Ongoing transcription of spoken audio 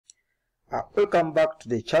Welcome back to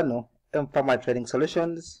the channel, Pharma Trading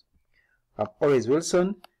Solutions. I'm always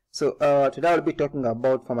Wilson. So today I'll be talking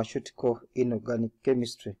about pharmaceutical inorganic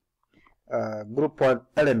chemistry, group 1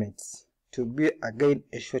 elements. To be again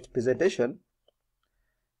a short presentation.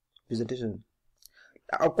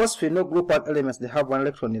 Of course, we know group 1 elements, they have one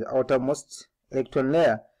electron in the outermost electron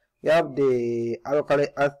layer. We have the alkali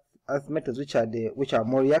earth metals, which are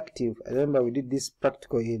more reactive. I remember we did this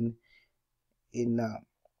practical in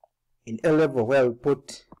A level, where we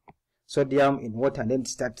put sodium in water and then it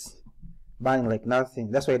starts burning like nothing.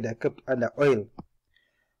 That's why they're kept under oil.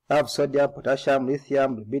 We have sodium, potassium,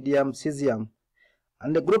 lithium, rubidium, cesium.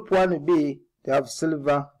 And the group 1 will be, they have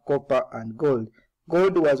silver, copper, and gold.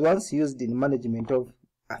 Gold was once used in management of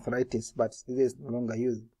arthritis, but this is no longer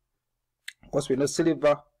used. Of course, we know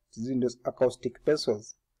silver is in those acoustic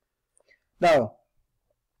pencils. Now,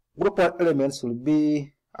 group 1 elements will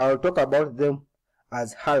be, I'll talk about them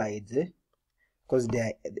as halides, because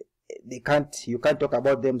you can't talk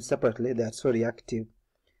about them separately. They are so reactive.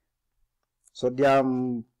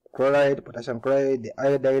 Sodium chloride, potassium chloride, the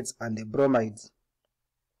iodides, and the bromides.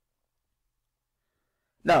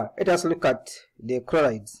 Now let us look at the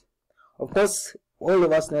chlorides. Of course, all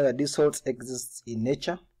of us know that these salts exist in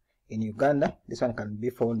nature. In Uganda, this one can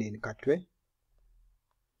be found in Katwe,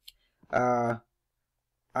 and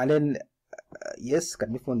then yes,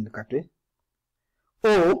 can be found in Katwe.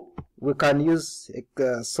 Or we can use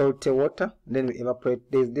salty water, then we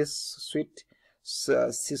evaporate. There's this sweet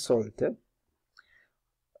sea salt,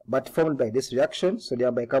 but formed by this reaction,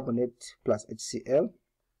 sodium bicarbonate plus HCl,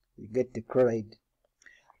 you get the chloride.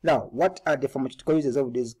 Now, what are the pharmaceutical uses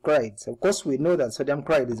of these chlorides? Of course, we know that sodium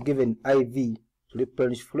chloride is given IV to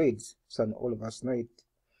replenish fluids, so all of us know it.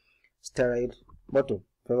 Steroid bottle,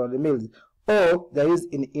 500 ml. Or they are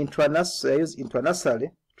used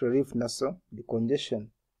intranasally to relieve nasal decongestion.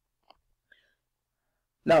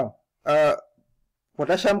 Now,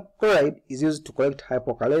 potassium chloride is used to correct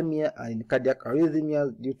hypokalemia and in cardiac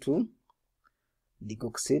arrhythmia due to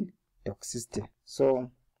digoxin toxicity.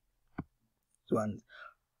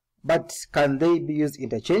 But can they be used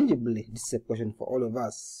interchangeably? This is a question for all of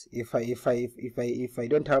us. If I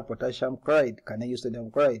don't have potassium chloride, can I use sodium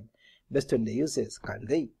chloride? Based on the uses, can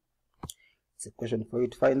they? It's a question for you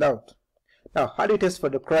to find out. Now, how do you test for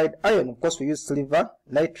the chloride ion? Of course, we use silver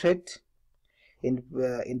nitrate in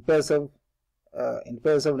pairs of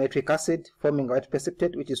nitric acid, forming a white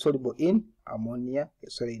precipitate which is soluble in ammonium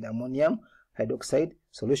hydroxide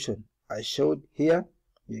solution. As showed here,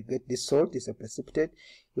 you get this salt, is a precipitate.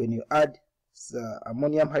 When you add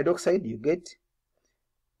ammonium hydroxide, you get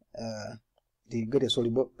a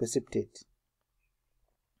soluble precipitate.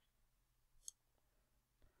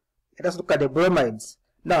 Let us look at the bromides.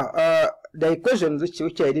 Now, the equations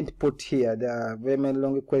which I didn't put here, they are very many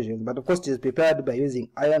long equations, but of course it is prepared by using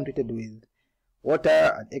iron treated with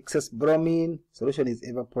water and excess bromine. Solution is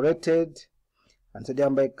evaporated, and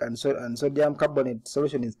sodium carbonate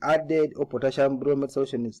solution is added, or potassium bromate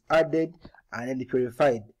solution is added, and then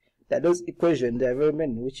purified. That those equations, there are very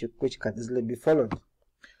many which can easily be followed.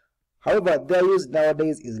 However, their use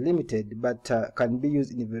nowadays is limited, but can be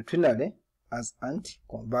used in veterinary as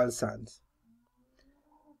anticonvulsants.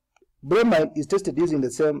 Bromide is tested using the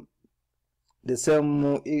same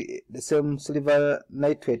silver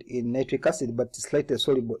nitrate in nitric acid, but slightly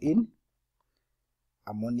soluble in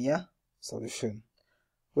ammonia solution.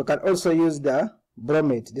 We can also use the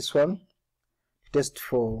bromate, this one, to test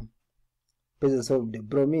for presence of the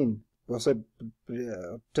bromine. Also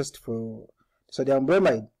test for sodium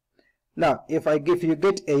bromide. Now, if you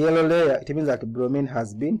get a yellow layer, it means that bromine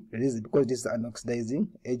has been released, because this is an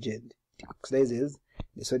oxidizing agent. It oxidizes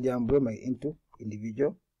the sodium bromide into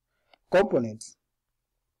individual components.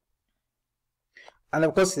 And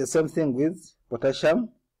of course, the same thing with potassium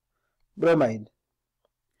bromide.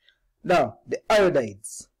 Now, the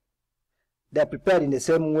iodides, they are prepared in the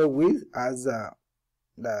same way as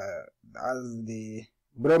the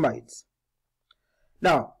bromides.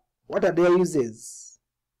 Now, what are their uses?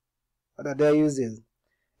 They use in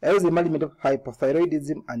management of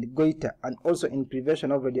hypothyroidism and goiter, and also in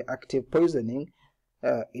prevention of radioactive poisoning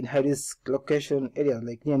in high-risk location areas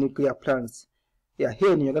like near nuclear plants. Yeah,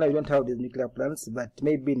 here in Uganda we don't have these nuclear plants, but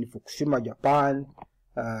maybe in Fukushima, Japan,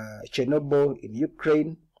 Chernobyl in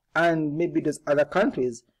Ukraine, and maybe those other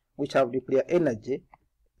countries which have nuclear energy,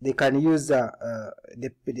 they can use the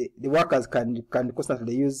workers can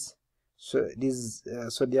constantly use these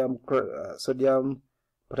sodium, potassium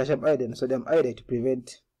iodide, and sodium iodide to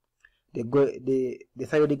prevent the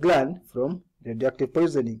thyroid gland from radioactive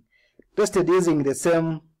poisoning. Tested using the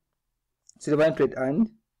same silver nitrate and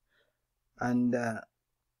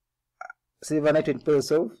silver nitrate in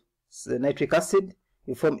place of nitric acid,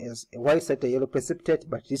 you form as a white side yellow precipitate,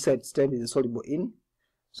 but this side stem is soluble in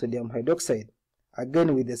sodium hydroxide.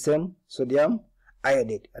 Again with the same sodium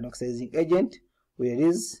iodide, an oxidizing agent, we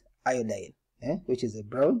release iodine, which is a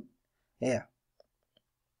brown air.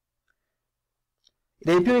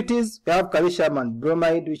 The impurities, we have calcium and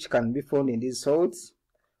bromide, which can be found in these salts.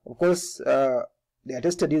 Of course, they are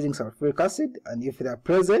tested using sulfuric acid, and if they are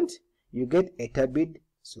present, you get a turbid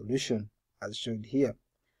solution, as shown here.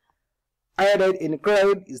 Iodide in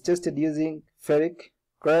chloride is tested using ferric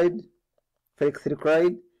chloride, ferric 3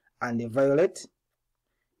 chloride, and a violet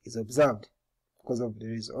is observed because of the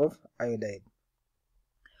use of iodide.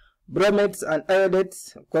 Bromides and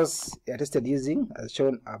iodates, of course, they are tested using, as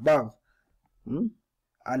shown above.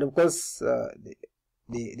 And of course,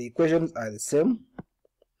 the equations are the same.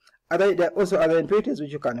 There are also other impurities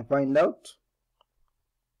which you can find out.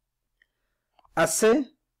 Assay,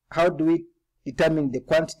 how do we determine the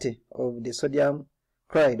quantity of the sodium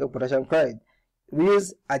chloride or potassium chloride? We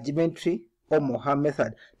use argymentary or Mohr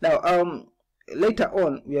method. Now, later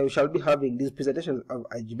on, we shall be having these presentations of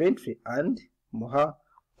argymentary and Mohr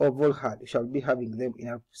or Volhard. We shall be having them in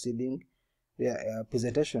our preceding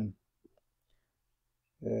presentation.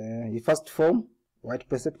 You first form white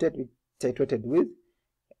precipitate which titrated with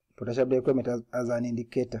potassium dichromate as an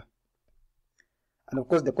indicator. And of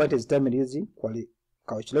course, the quantity is determined using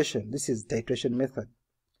calculation. This is titration method.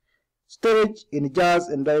 Storage in jars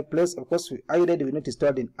and dry place. Of course, iodide will not be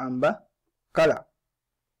stored in amber color.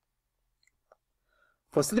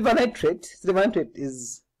 For silver nitrate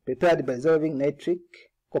is prepared by dissolving nitric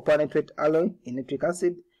copper nitrate alloy in nitric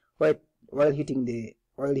acid while heating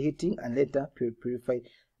and later purified.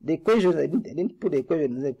 The equations, I didn't put the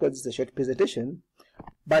equation because it's a short presentation,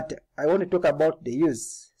 but I want to talk about the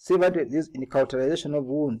use. Silver nitrate is used in the cauterization of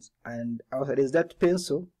wounds, and also there is that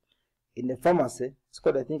pencil in the pharmacy. It's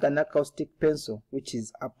called, I think, an acoustic pencil, which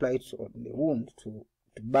is applied on the wound to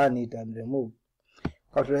burn it and remove.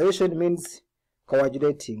 Cauterization means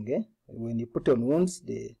coagulating. When you put on wounds,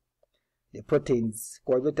 the proteins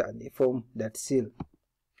coagulate and they form that seal.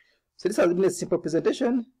 So this has been a simple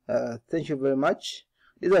presentation. Thank you very much.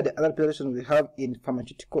 These are the other presentations we have in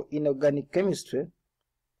pharmaceutical inorganic chemistry,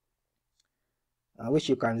 which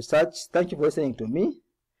you can research. Thank you for listening to me.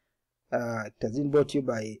 It has been brought to you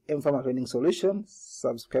by M-Pharma Training Solutions.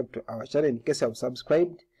 Subscribe to our channel in case you have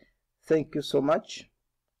subscribed. Thank you so much.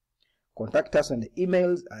 Contact us on the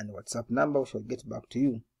emails and WhatsApp number. We shall get back to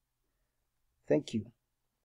you. Thank you.